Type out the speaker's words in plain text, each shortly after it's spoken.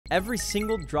Every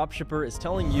single dropshipper is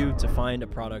telling you to find a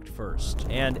product first,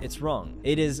 and it's wrong.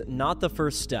 It is not the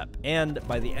first step, and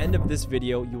by the end of this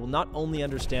video, you will not only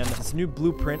understand this new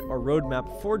blueprint or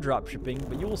roadmap for dropshipping,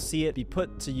 but you will see it be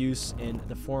put to use in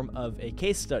the form of a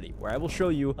case study, where I will show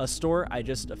you a store I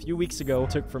just a few weeks ago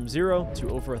took from zero to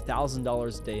over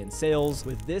 $1,000 a day in sales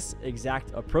with this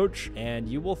exact approach, and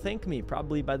you will thank me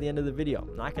probably by the end of the video.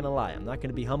 I'm not gonna lie, I'm not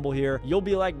gonna be humble here. You'll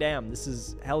be like, damn, this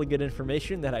is hella good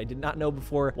information that I did not know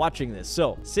before watching this.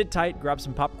 So sit tight, grab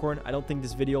some popcorn. I don't think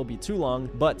this video will be too long,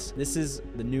 but this is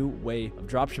the new way of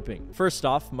dropshipping. First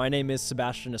off, my name is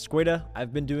Sebastian Esqueda.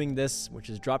 I've been doing this, which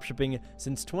is dropshipping,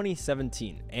 since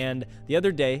 2017. And the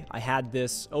other day, I had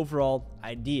this overall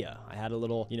idea. I had a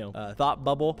little, thought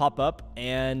bubble pop up,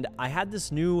 and I had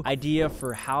this new idea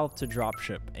for how to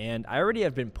dropship. And I already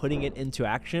have been putting it into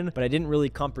action, but I didn't really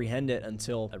comprehend it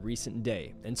until a recent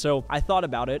day. And so I thought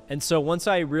about it. And so once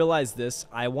I realized this,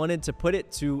 I wanted to put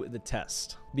it to the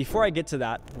test. Before I get to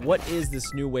that, what is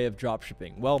this new way of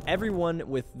dropshipping? Well, everyone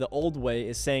with the old way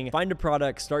is saying, find a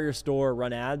product, start your store,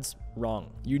 run ads.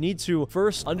 Wrong. You need to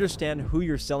first understand who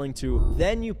you're selling to,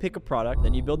 then you pick a product,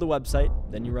 then you build the website,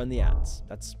 then you run the ads.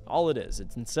 That's all it is.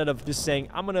 It's instead of just saying,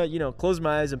 I'm gonna, close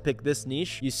my eyes and pick this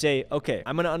niche, you say, okay,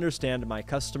 I'm gonna understand my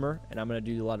customer and I'm gonna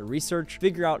do a lot of research,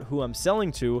 figure out who I'm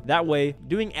selling to. That way,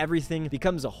 doing everything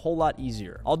becomes a whole lot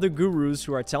easier. All the gurus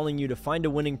who are telling you to find a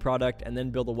winning product and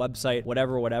then build a website,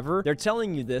 whatever, they're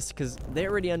telling you this because they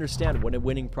already understand what a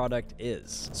winning product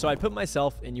is. So I put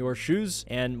myself in your shoes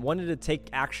and wanted to take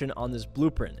action on this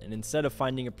blueprint. And instead of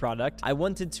finding a product, I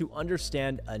wanted to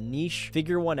understand a niche,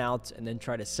 figure one out, and then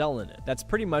try to sell in it. That's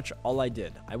pretty much all I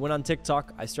did. I went on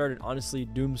TikTok. I started honestly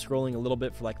doom scrolling a little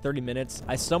bit for like 30 minutes.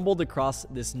 I stumbled across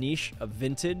this niche of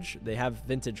vintage. They have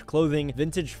vintage clothing,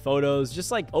 vintage photos,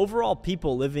 just like overall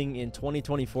people living in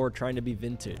 2024 trying to be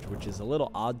vintage, which is a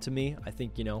little odd to me. I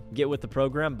think, get with the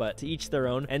program, but to each their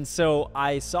own. And so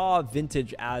I saw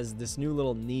vintage as this new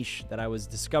little niche that I was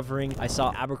discovering. I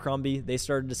saw Abercrombie. They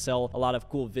started to sell a lot of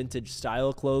cool vintage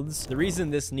style clothes. The reason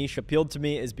this niche appealed to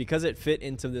me is because it fit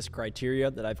into this criteria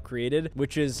that I've created,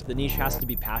 which is the niche has to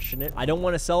be passionate. I don't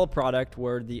want to sell a product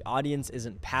where the audience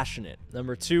isn't passionate.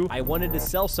 Number two, I wanted to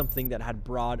sell something that had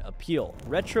broad appeal.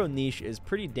 Retro niche is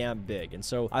pretty damn big, and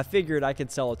so I figured I could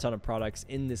sell a ton of products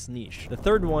in this niche. The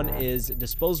third one is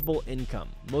disposable income.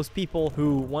 Most people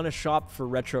who want to shop for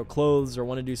retro clothes or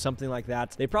want to do something like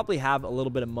that, they probably have a little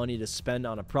bit of money to spend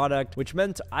on a product, which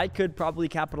meant I could probably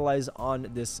capitalize on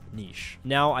this niche.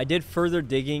 Now, I did further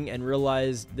digging and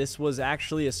realized this was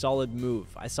actually a solid move.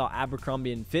 I saw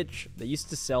Abercrombie and Fitch. They used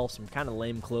to sell some kind of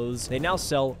lame clothes. They now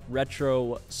sell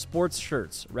retro sports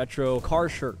shirts, retro car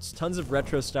shirts, tons of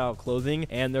retro style clothing,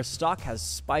 and their stock has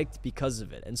spiked because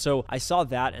of it. And so I saw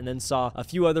that and then saw a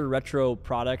few other retro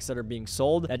products that are being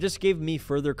sold. That just gave me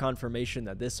further confirmation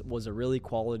that this was a really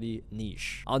quality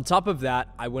niche. On top of that,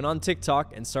 I went on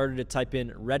TikTok and started to type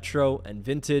in retro and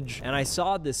vintage, and I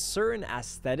saw this certain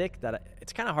aesthetic that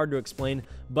it's kind of hard to explain,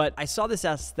 but I saw this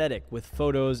aesthetic with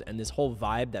photos and this whole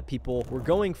vibe that people were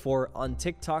going for on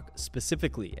TikTok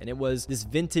specifically. And it was this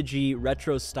vintagey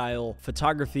retro style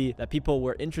photography that people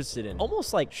were interested in,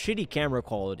 almost like shitty camera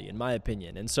quality in my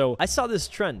opinion. And so I saw this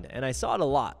trend and I saw it a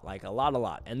lot, like a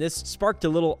lot. And this sparked a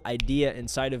little idea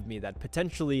inside of me that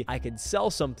potentially I could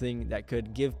sell something that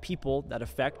could give people that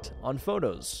effect on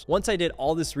photos. Once I did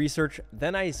all this research,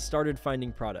 then I started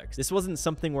finding products. This wasn't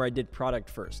something where I did product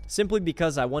first, simply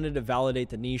because I wanted to validate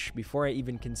the niche before I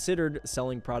even considered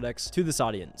selling products to this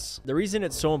audience. The reason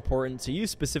it's so important to you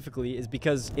specifically is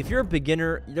because if you're a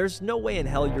beginner, there's no way in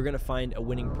hell you're gonna find a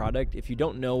winning product if you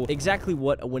don't know exactly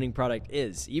what a winning product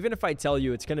is. Even if I tell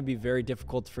you, it's gonna be very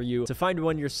difficult for you to find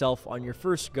one yourself on your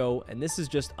first go, and this is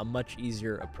just a much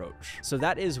easier approach. So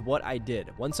that is what I did.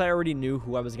 Once I already knew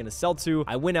who I was gonna sell to,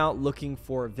 I went out looking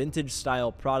for vintage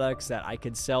style products that I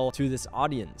could sell to this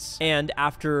audience. And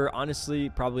after honestly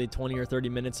probably 20 or 30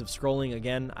 minutes of scrolling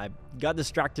again, I got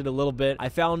distracted a little bit. I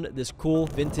found this cool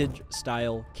vintage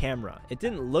style camera. It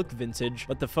didn't look vintage,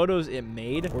 but the photos it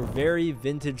made were very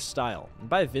vintage style. And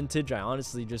by vintage, I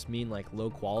honestly just mean like low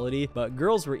quality, but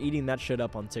girls were eating that shit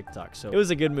up on TikTok. So it was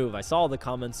a good move. I saw all the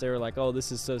comments. They were like, oh,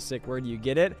 this is so sick. Where do you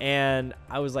get it? And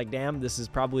I was like, damn, this is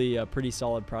probably a pretty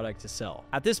solid product to sell.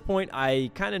 At this point, I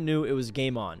kind of knew it was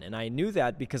game on. And I knew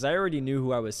that because I already knew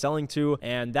who I was selling to.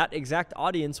 And that exact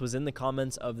audience was in the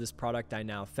comments of this product product I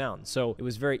now found. So it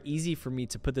was very easy for me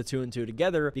to put the two and two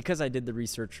together because I did the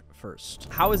research first.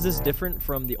 How is this different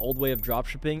from the old way of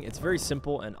dropshipping? It's very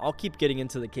simple, and I'll keep getting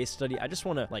into the case study. I just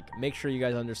want to make sure you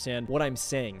guys understand what I'm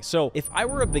saying. So if I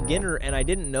were a beginner and I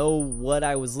didn't know what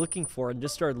I was looking for and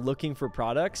just started looking for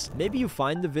products, maybe you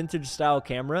find the vintage style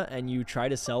camera and you try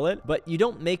to sell it, but you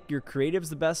don't make your creatives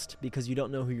the best because you don't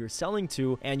know who you're selling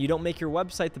to, and you don't make your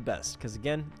website the best because,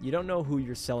 again, you don't know who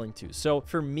you're selling to. So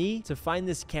for me to find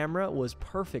this camera was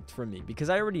perfect for me because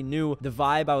I already knew the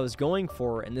vibe I was going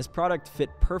for, and this product fit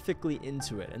perfectly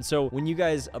into it. And so when you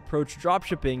guys approach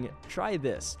dropshipping, try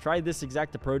this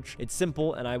exact approach. It's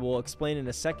simple, and I will explain in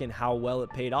a second how well it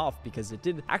paid off because it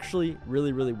did actually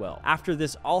really, really well. After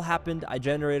this all happened, I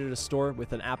generated a store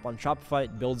with an app on Shopify.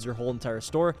 It builds your whole entire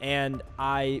store, and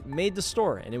I made the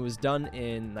store, and it was done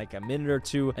in like a minute or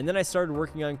two. And then I started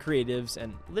working on creatives,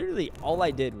 and literally all I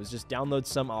did was just download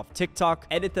some off TikTok,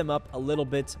 edit them up a little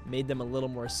bit, made them a little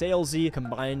more salesy,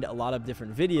 combined a lot of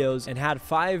different videos, and had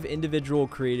 5 individual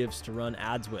creatives to run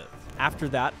ads with. After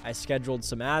that, I scheduled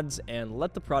some ads and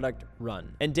let the product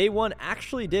run. And day one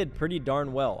actually did pretty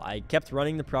darn well. I kept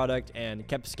running the product and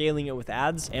kept scaling it with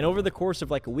ads. And over the course of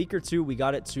like a week or two, we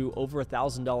got it to over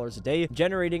 $1,000 a day,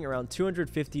 generating around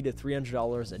 $250 to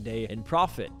 $300 a day in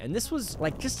profit. And this was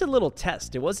like just a little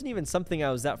test. It wasn't even something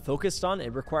I was that focused on.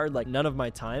 It required like none of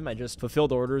my time. I just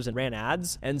fulfilled orders and ran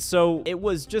ads. And so it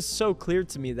was just so clear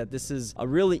to me that this is a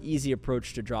really easy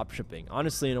approach to dropshipping.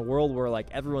 Honestly, in a world where like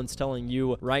everyone's telling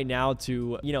you right now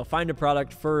to, find a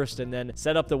product first and then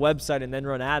set up the website and then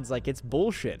run ads, like it's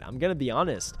bullshit. I'm gonna be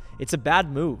honest. It's a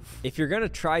bad move. If you're gonna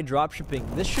try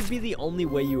dropshipping, this should be the only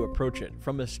way you approach it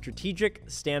from a strategic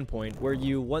standpoint, where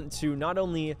you want to not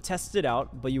only test it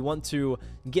out, but you want to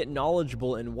get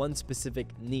knowledgeable in one specific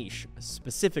niche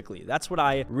specifically. That's what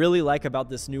I really like about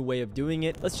this new way of doing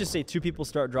it. Let's just say 2 people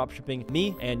start dropshipping,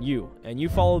 me and you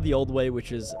follow the old way,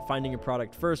 which is finding a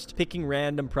product first, picking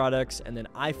random products, and then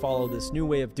I follow this new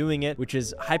way of doing it, which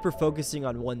is hyper focusing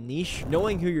on one niche,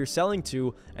 knowing who you're selling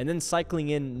to, and then cycling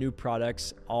in new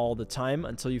products all the time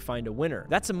until you find a winner.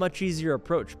 That's a much easier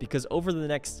approach because over the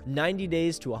next 90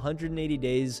 days to 180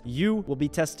 days, you will be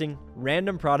testing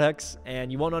random products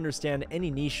and you won't understand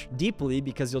any niche deeply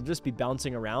because you'll just be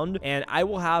bouncing around. And I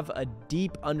will have a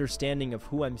deep understanding of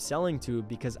who I'm selling to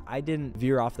because I didn't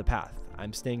veer off the path.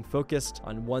 I'm staying focused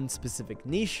on one specific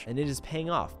niche, and it is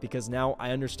paying off because now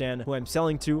I understand who I'm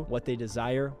selling to, what they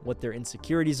desire, what their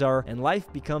insecurities are, and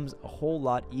life becomes a whole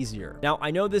lot easier. Now, I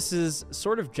know this is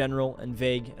sort of general and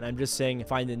vague, and I'm just saying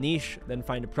find a niche, then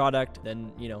find a product,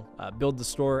 then, build the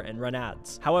store and run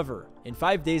ads. However, in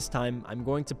 5 days' time, I'm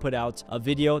going to put out a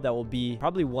video that will be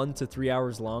probably 1 to 3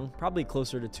 hours long, probably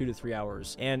closer to 2 to 3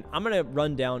 hours. And I'm going to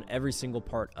run down every single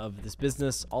part of this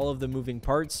business, all of the moving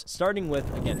parts, starting with,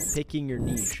 again, picking your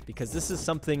niche, because this is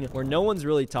something where no one's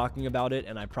really talking about it.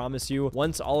 And I promise you,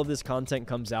 once all of this content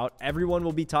comes out, everyone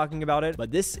will be talking about it. But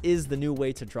this is the new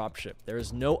way to dropship. There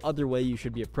is no other way you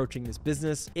should be approaching this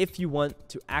business if you want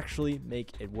to actually make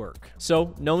it work.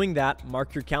 So knowing that,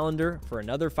 mark your calendar for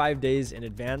another 5 days in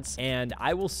advance, and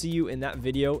I will see you in that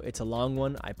video. It's a long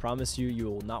one. I promise you, you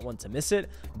will not want to miss it.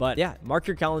 But yeah, mark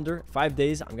your calendar, 5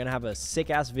 days. I'm going to have a sick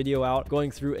ass video out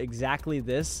going through exactly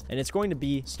this. And it's going to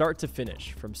be start to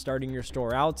finish, from starting your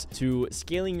store out to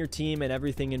scaling your team and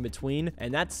everything in between.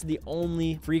 And that's the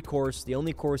only free course, the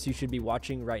only course you should be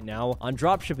watching right now on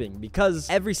dropshipping, because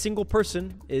every single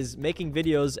person is making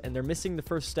videos and they're missing the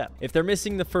first step. If they're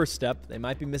missing the first step, they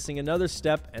might be missing another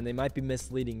step and they might be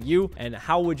misleading you. And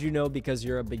how would you know? Because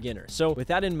you're a beginner. So with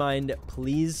that in mind,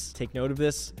 please take note of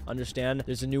this. Understand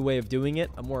there's a new way of doing it,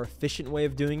 a more efficient way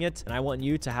of doing it. And I want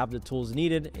you to have the tools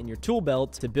needed in your tool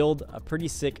belt to build a pretty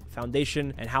sick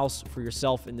foundation and house for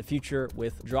yourself in the future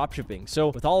with dropshipping. So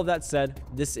with all of that said,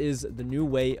 this is the new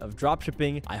way of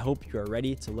dropshipping. I hope you are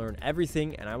ready to learn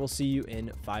everything, and I will see you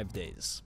in 5 days.